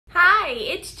Hi,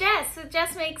 it's Jess with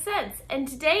Jess Makes Sense, and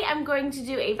today I'm going to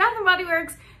do a Bath & Body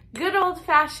Works good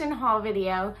old-fashioned haul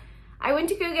video. I went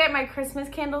to go get my Christmas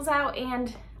candles out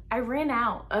and I ran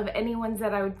out of any ones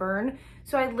that I would burn,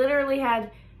 so I literally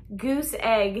had goose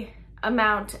egg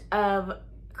amount of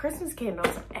Christmas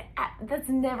candles. That's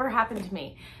never happened to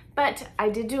me. But I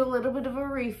did do a little bit of a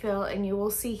refill and you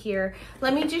will see here.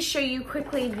 Let me just show you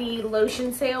quickly the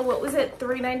lotion sale. What was it?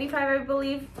 $3.95, I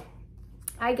believe.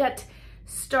 I got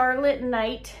Starlit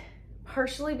Night,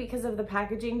 partially because of the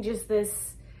packaging, just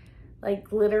this like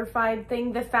glitterified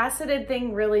thing. The faceted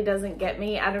thing really doesn't get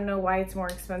me. I don't know why it's more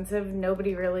expensive.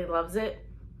 Nobody really loves it.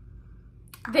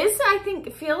 This, I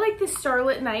feel like the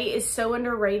Starlit Night is so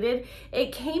underrated.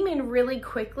 It came in really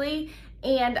quickly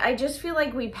and I just feel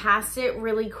like we passed it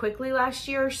really quickly last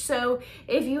year. So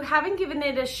if you haven't given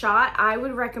it a shot, I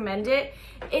would recommend it.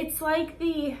 It's like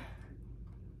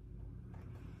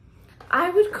I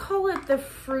would call it the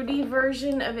fruity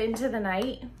version of Into the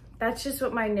Night. That's just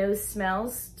what my nose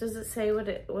smells. Does it say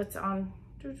what's on?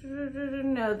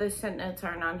 No, the scent notes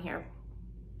aren't on here.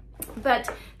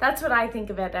 But that's what I think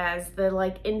of it as, the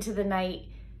like Into the Night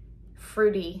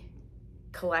fruity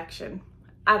collection.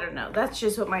 I don't know, that's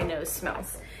just what my nose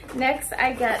smells. Next,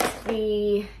 I got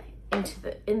the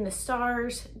In the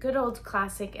Stars, good old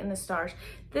classic In the Stars.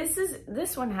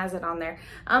 This one has it on there.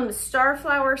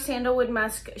 Starflower, Sandalwood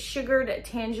Musk, Sugared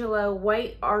Tangelo,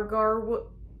 White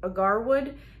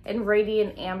Agarwood, and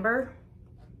Radiant Amber.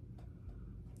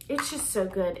 It's just so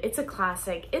good. It's a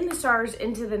classic. In the Stars,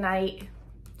 Into the Night,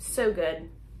 so good.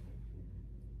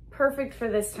 Perfect for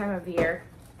this time of year.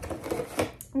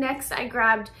 Next, I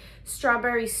grabbed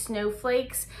Strawberry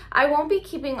Snowflakes. I won't be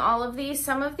keeping all of these.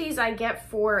 Some of these I get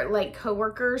for like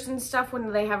coworkers and stuff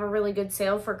when they have a really good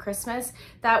sale for Christmas.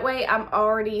 That way I'm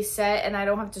already set and I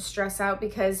don't have to stress out,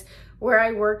 because where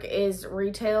I work is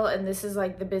retail and this is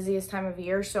like the busiest time of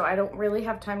year, so I don't really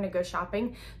have time to go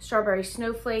shopping. Strawberry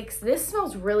Snowflakes. This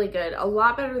smells really good. A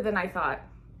lot better than I thought.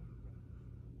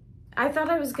 I thought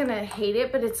I was gonna hate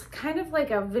it, but it's kind of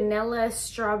like a vanilla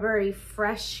strawberry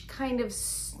fresh, kind of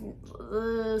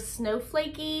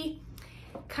snowflakey,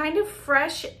 kind of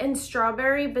fresh and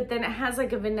strawberry, but then it has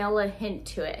like a vanilla hint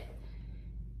to it.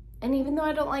 And even though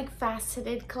I don't like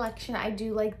faceted collection, I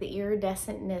do like the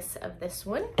iridescentness of this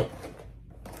one.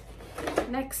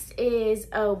 Next is,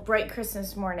 Bright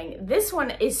Christmas Morning. This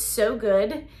one is so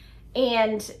good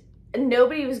and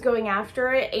nobody was going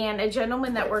after it, and a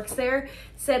gentleman that works there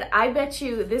said, I bet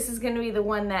you this is going to be the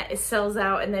one that sells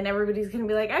out and then everybody's going to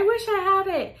be like, I wish I had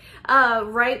it.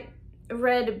 Ripe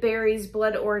Red Berries,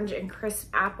 Blood Orange, and Crisp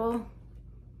Apple.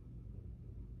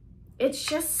 It's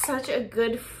just such a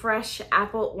good fresh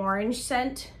apple orange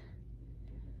scent,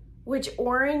 which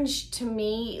orange to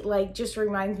me like just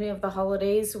reminds me of the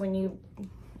holidays when you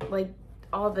like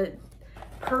all the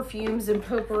perfumes and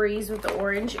potpourris with the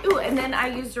orange. Ooh, and then I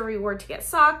used a reward to get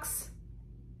socks.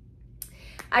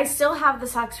 I still have the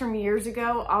socks from years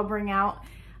ago.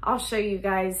 I'll show you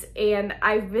guys. And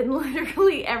I've been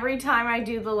literally, every time I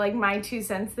do the like my 2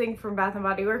 cents thing from Bath &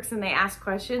 Body Works and they ask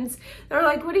questions, they're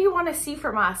like, what do you want to see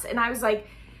from us? And I was like,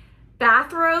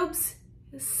 bathrobes,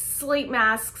 sleep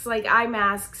masks, like eye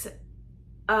masks,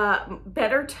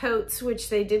 better totes,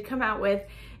 which they did come out with,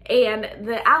 and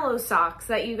the aloe socks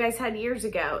that you guys had years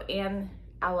ago, and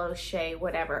aloe shea,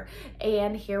 whatever.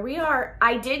 And here we are.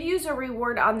 I did use a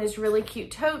reward on this really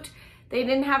cute tote. They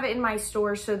didn't have it in my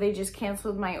store, so they just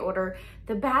canceled my order.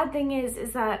 The bad thing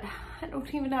is that I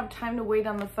don't even have time to wait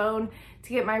on the phone to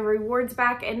get my rewards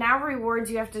back. And now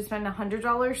rewards, you have to spend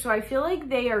 $100. So I feel like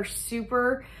they are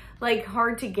super like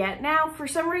hard to get now. For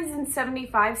some reason,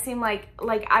 75 seemed like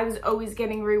I was always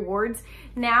getting rewards.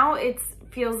 Now it's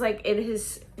feels like it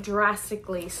has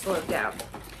drastically slowed down.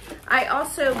 I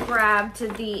also grabbed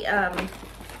the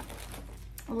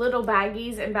little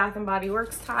baggies and Bath & Body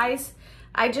Works ties.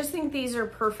 I just think these are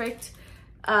perfect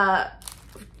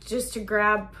just to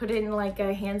grab, put in like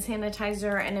a hand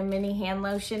sanitizer and a mini hand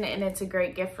lotion, and it's a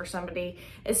great gift for somebody,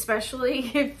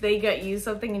 especially if they got you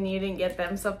something and you didn't get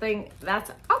them something.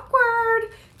 That's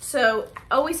awkward. So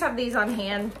always have these on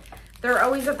hand. They're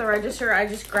always at the register. I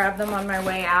just grab them on my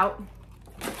way out.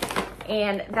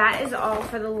 And that is all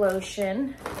for the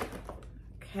lotion.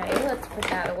 Okay, let's put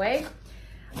that away.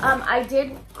 I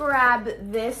did grab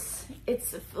this.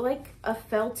 It's like a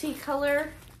felty color,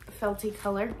 felt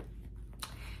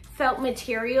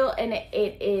material, and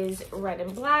it is red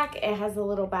and black. It has a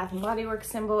little Bath & Body Works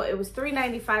symbol. It was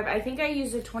 $3.95. I think I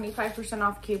used a 25%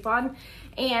 off coupon,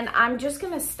 and I'm just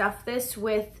gonna stuff this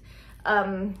with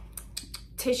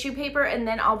tissue paper, and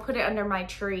then I'll put it under my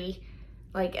tree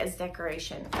like as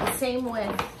decoration. And same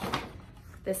with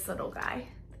this little guy.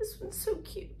 This one's so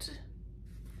cute.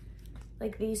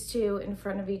 Like these two in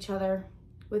front of each other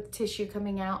with tissue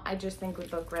coming out, I just think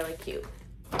would look really cute.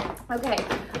 Okay,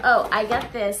 oh, I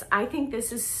got this. I think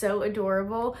this is so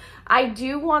adorable. I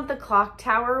do want the clock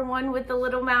tower one with the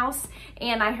little mouse,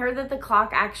 and I heard that the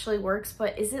clock actually works,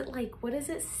 but is it like, what is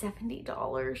it,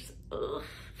 $70? Ugh.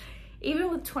 Even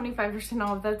with 25%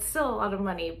 off, that's still a lot of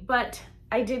money, but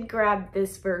I did grab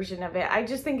this version of it. I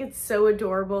just think it's so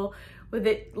adorable with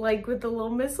it, like with the little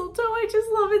mistletoe. I just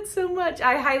love it so much.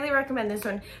 I highly recommend this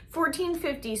one.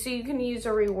 $14.50, so you can use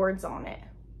the rewards on it.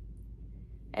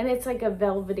 And it's like a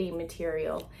velvety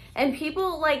material. And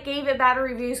people like gave it bad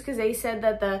reviews because they said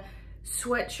that the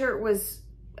sweatshirt was,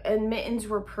 and mittens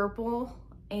were purple,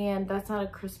 and that's not a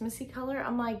Christmassy color.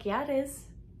 I'm like, yeah, it is.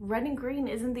 Red and green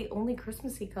isn't the only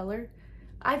Christmassy color.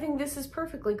 I think this is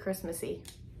perfectly Christmassy.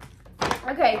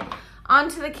 Okay, on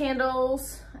to the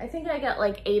candles. I think I got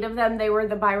like 8 of them. They were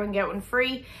the buy one, get one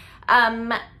free.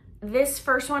 This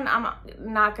first one, I'm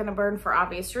not gonna burn for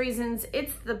obvious reasons.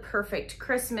 It's the Perfect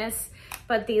Christmas,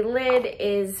 but the lid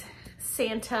is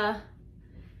Santa,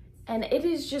 and it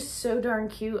is just so darn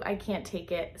cute. I can't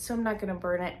take it, so I'm not gonna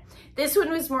burn it. This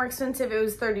one was more expensive. It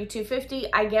was $32.50.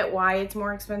 I get why it's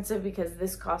more expensive because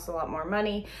this costs a lot more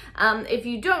money. If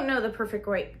you don't know the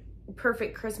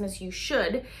Perfect Christmas, you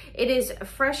should. It is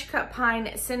fresh cut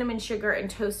pine, cinnamon sugar, and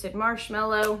toasted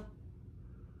marshmallow.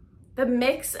 The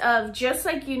mix of, just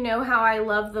like you know how I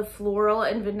love the floral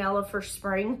and vanilla for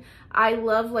spring, I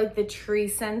love like the tree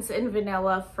scents and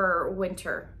vanilla for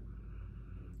winter.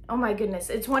 Oh my goodness,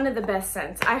 it's one of the best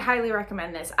scents. I highly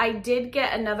recommend this. I did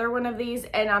get another one of these,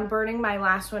 and I'm burning my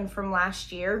last one from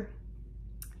last year.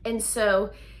 And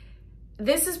so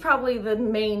this is probably the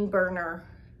main burner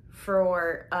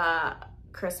for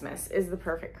Christmas, is the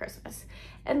Perfect Christmas.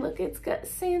 And look, it's got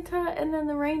Santa and then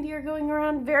the reindeer going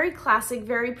around. Very classic,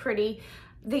 very pretty.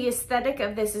 The aesthetic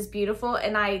of this is beautiful,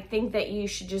 and I think that you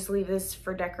should just leave this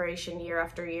for decoration year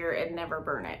after year and never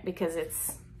burn it because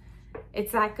it's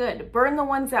that good. Burn the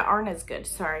ones that aren't as good.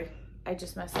 Sorry, I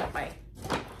just messed up my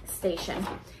station.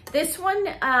 This one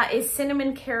is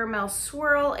Cinnamon Caramel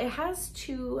Swirl. It has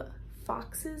 2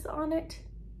 foxes on it.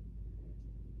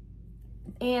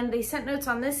 And the scent notes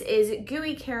on this is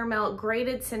gooey caramel,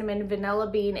 grated cinnamon, vanilla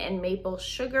bean, and maple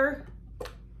sugar.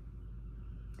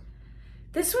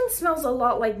 This one smells a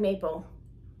lot like maple.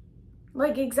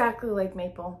 Like exactly like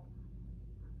maple.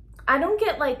 I don't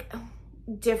get like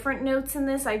different notes in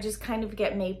this. I just kind of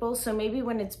get maple. So maybe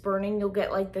when it's burning, you'll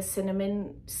get like the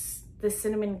cinnamon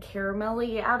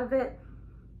caramelly out of it.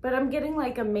 But I'm getting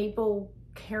like a maple,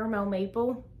 caramel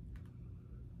maple.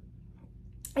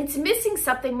 It's missing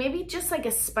something, maybe just like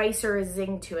a spice or a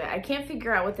zing to it. I can't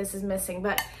figure out what this is missing,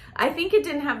 but I think it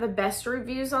didn't have the best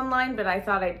reviews online, but I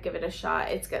thought I'd give it a shot.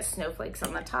 It's got snowflakes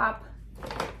on the top.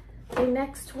 The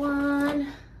next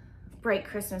one, Bright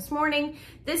Christmas Morning.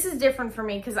 This is different for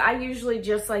me because I usually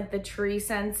just like the tree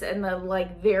scents and the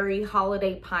like very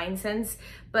holiday pine scents,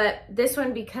 but this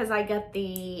one, because I got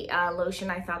the lotion,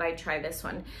 I thought I'd try this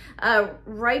one.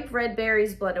 Ripe red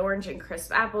berries, blood orange, and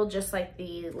crisp apple, just like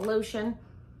the lotion.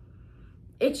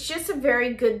 It's just a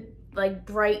very good, like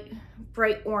bright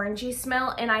orangey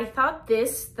smell. And I thought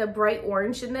the bright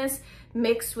orange in this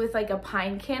mixed with like a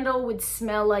pine candle would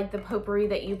smell like the potpourri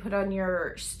that you put on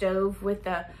your stove with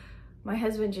my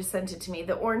husband just sent it to me,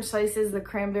 the orange slices, the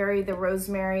cranberry, the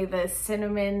rosemary, the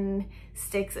cinnamon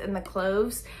sticks, and the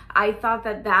cloves. I thought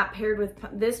that paired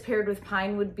with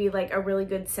pine would be like a really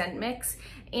good scent mix.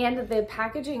 And the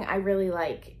packaging I really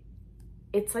like.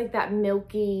 It's like that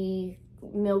milky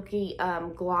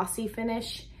glossy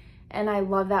finish, and I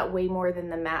love that way more than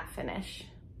the matte finish.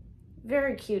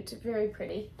 Very cute, very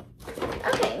pretty.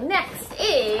 Okay, next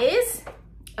is,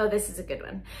 oh, this is a good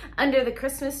one. Under the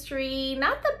Christmas Tree.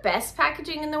 Not the best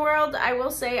packaging in the world, I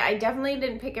will say. I definitely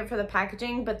didn't pick it for the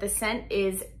packaging, but the scent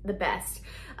is the best.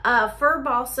 Fir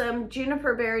balsam,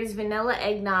 juniper berries, vanilla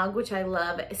eggnog, which I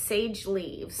love, sage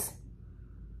leaves.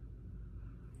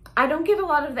 I don't get a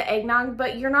lot of the eggnog,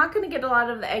 but you're not going to get a lot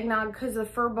of the eggnog because the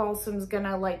fir balsam's going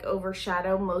to like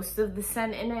overshadow most of the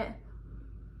scent in it.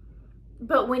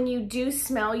 But when you do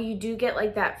smell, you do get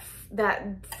like that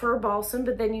fir balsam,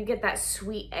 but then you get that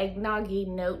sweet eggnoggy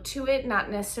note to it,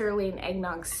 not necessarily an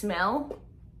eggnog smell.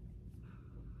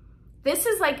 This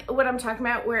is like what I'm talking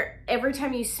about, where every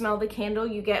time you smell the candle,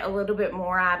 you get a little bit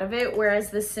more out of it.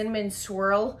 Whereas the cinnamon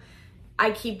swirl,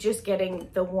 I keep just getting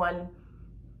the one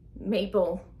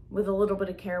maple with a little bit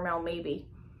of caramel maybe.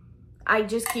 I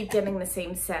just keep getting the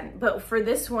same scent. But for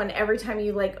this one, every time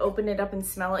you like open it up and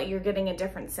smell it, you're getting a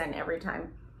different scent every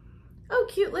time. Oh,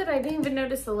 cute lid. I didn't even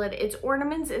notice the lid. It's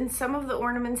ornaments, and some of the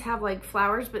ornaments have like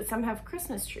flowers, but some have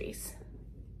Christmas trees.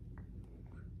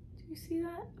 Do you see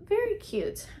that? Very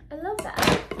cute. I love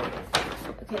that.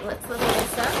 Okay, let's level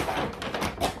this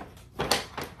up.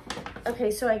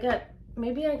 Okay, so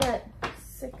maybe I got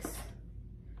 6.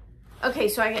 Okay,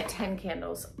 so I get 10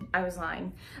 candles. I was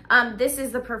lying. This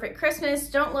is the Perfect Christmas.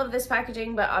 Don't love this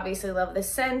packaging, but obviously love this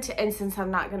scent. And since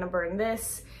I'm not gonna burn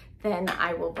this, then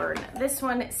I will burn this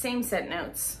one. Same scent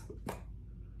notes.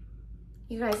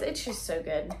 You guys, it's just so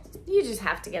good. You just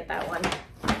have to get that one.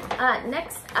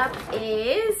 Next up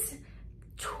is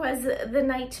 'Twas the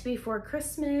Night Before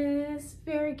Christmas.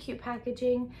 Very cute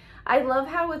packaging. I love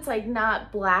how it's like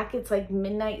not black, it's like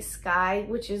midnight sky,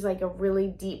 which is like a really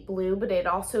deep blue, but it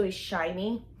also is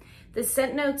shiny. The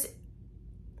scent notes,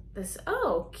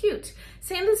 oh, cute.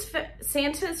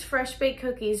 Santa's Fresh Baked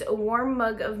Cookies, a warm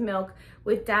mug of milk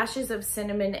with dashes of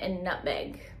cinnamon and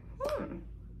nutmeg.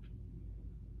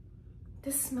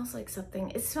 This smells like something.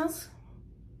 It smells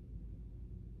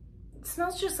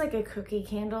just like a cookie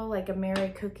candle, like a Mary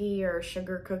cookie or a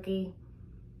sugar cookie.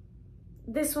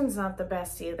 This one's not the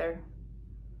best either.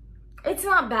 It's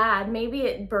not bad. Maybe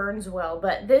it burns well,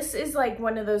 but this is like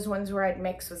one of those ones where I'd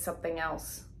mix with something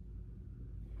else.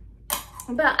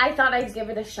 But I thought I'd give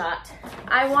it a shot.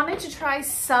 I wanted to try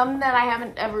some that I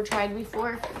haven't ever tried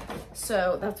before,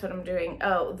 so that's what I'm doing.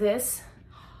 Oh, this.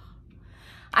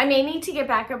 I may need to get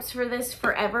backups for this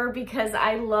forever because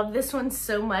I love this one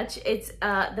so much. It's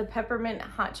the peppermint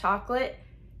hot chocolate.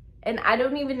 And I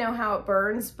don't even know how it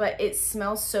burns, but it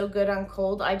smells so good on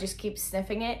cold. I just keep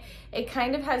sniffing it. It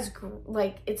kind of has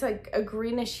it's like a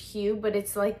greenish hue, but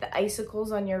it's like the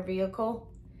icicles on your vehicle.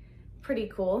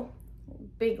 Pretty cool.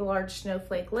 Big, large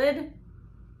snowflake lid.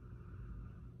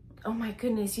 Oh my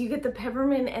goodness, you get the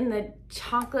peppermint and the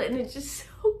chocolate and it's just so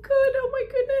good. Oh my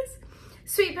goodness.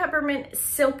 Sweet peppermint,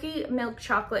 silky milk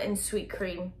chocolate, and sweet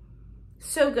cream.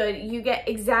 So good. You get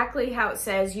exactly how it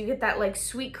says. You get that like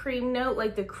sweet cream note,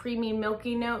 like the creamy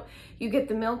milky note. You get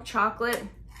the milk chocolate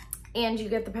and you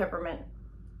get the peppermint.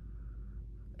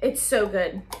 It's so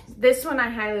good. This one I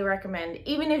highly recommend.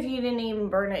 Even if you didn't even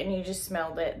burn it and you just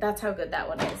smelled it. That's how good that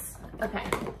one is. Okay.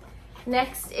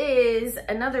 Next is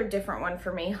another different one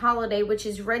for me, holiday, which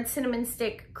is red cinnamon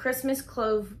stick, Christmas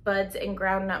clove buds, and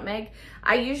ground nutmeg.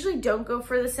 I usually don't go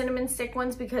for the cinnamon stick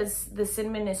ones because the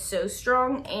cinnamon is so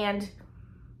strong, and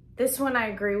this one I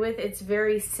agree with. It's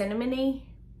very cinnamony,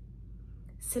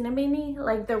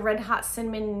 like the Red Hot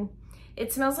cinnamon.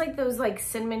 It smells like those like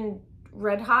cinnamon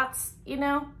Red Hots, you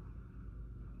know?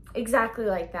 Exactly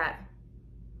like that.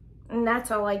 And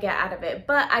that's all I get out of it.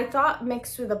 But I thought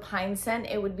mixed with a pine scent,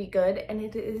 it would be good. And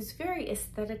it is very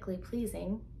aesthetically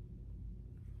pleasing.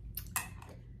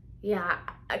 Yeah,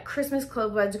 a Christmas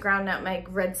clove buds, ground nutmeg,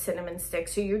 red cinnamon stick.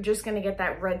 So you're just gonna get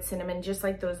that red cinnamon, just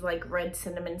like those like red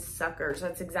cinnamon suckers.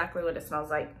 That's exactly what it smells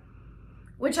like.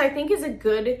 Which I think is a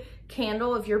good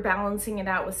candle if you're balancing it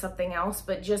out with something else,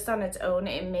 but just on its own,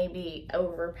 it may be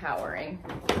overpowering.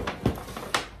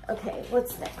 Okay,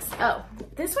 what's next? Oh,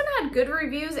 this one had good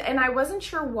reviews and I wasn't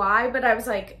sure why, but I was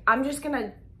like, I'm just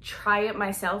gonna try it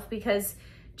myself because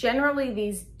generally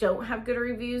these don't have good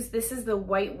reviews. This is the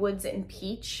White Woods and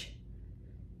Peach.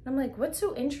 I'm like, what's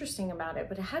so interesting about it?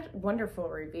 But it had wonderful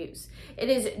reviews. It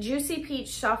is Juicy Peach,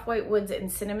 Soft White Woods, and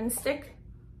Cinnamon Stick.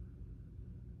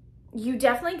 You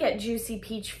definitely get Juicy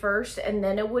Peach first and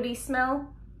then a woody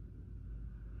smell.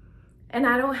 And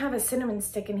I don't have a cinnamon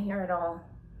stick in here at all.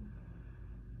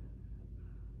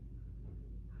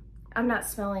 I'm not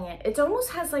smelling it. It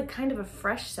almost has like kind of a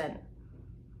fresh scent.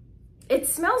 It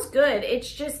smells good. It's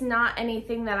just not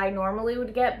anything that I normally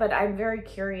would get, but I'm very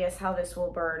curious how this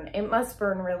will burn. It must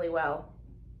burn really well.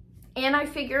 And I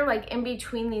figure like in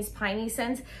between these piney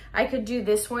scents, I could do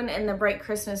this one in the Bright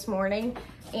Christmas Morning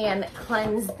and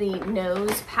cleanse the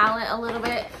nose palette a little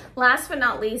bit. Last but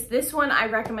not least, this one I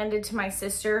recommended to my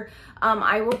sister.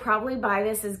 I will probably buy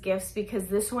this as gifts because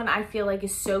this one I feel like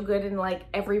is so good and like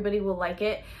everybody will like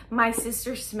it. My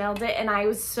sister smelled it and I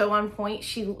was so on point.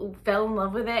 She fell in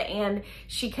love with it and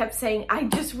she kept saying, I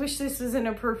just wish this was in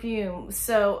a perfume.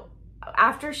 So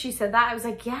after she said that, I was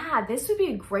like, yeah, this would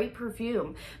be a great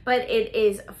perfume. But it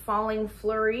is Falling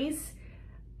Flurries.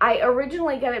 I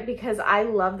originally got it because I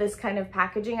love this kind of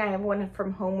packaging. I have one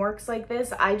from Homeworks like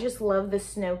this. I just love the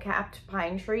snow-capped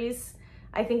pine trees.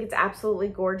 I think it's absolutely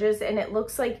gorgeous. And it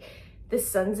looks like the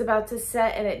sun's about to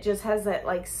set and it just has that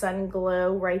like sun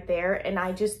glow right there. And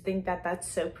I just think that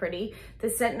that's so pretty. The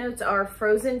scent notes are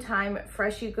frozen thyme,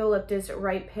 fresh eucalyptus,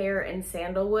 ripe pear, and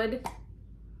sandalwood.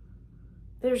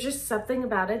 There's just something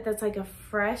about it that's like a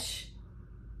fresh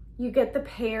You get the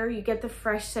pear, you get the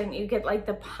fresh scent, you get like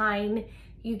the pine,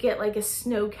 you get like a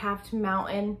snow-capped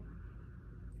mountain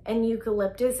and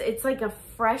eucalyptus. It's like a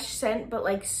fresh scent, but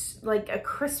like a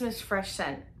Christmas fresh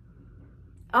scent.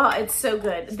 Oh, it's so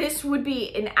good. This would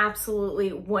be an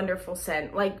absolutely wonderful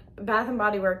scent. Like Bath &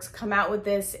 Body Works come out with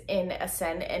this in a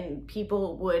scent and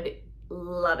people would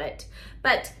love it.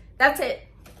 But that's it.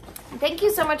 Thank you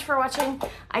so much for watching.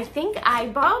 I think I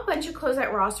bought a bunch of clothes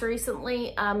at Ross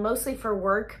recently, mostly for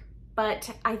work, but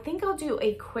I think I'll do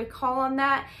a quick haul on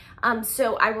that.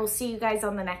 So I will see you guys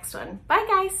on the next one. Bye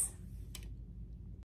guys.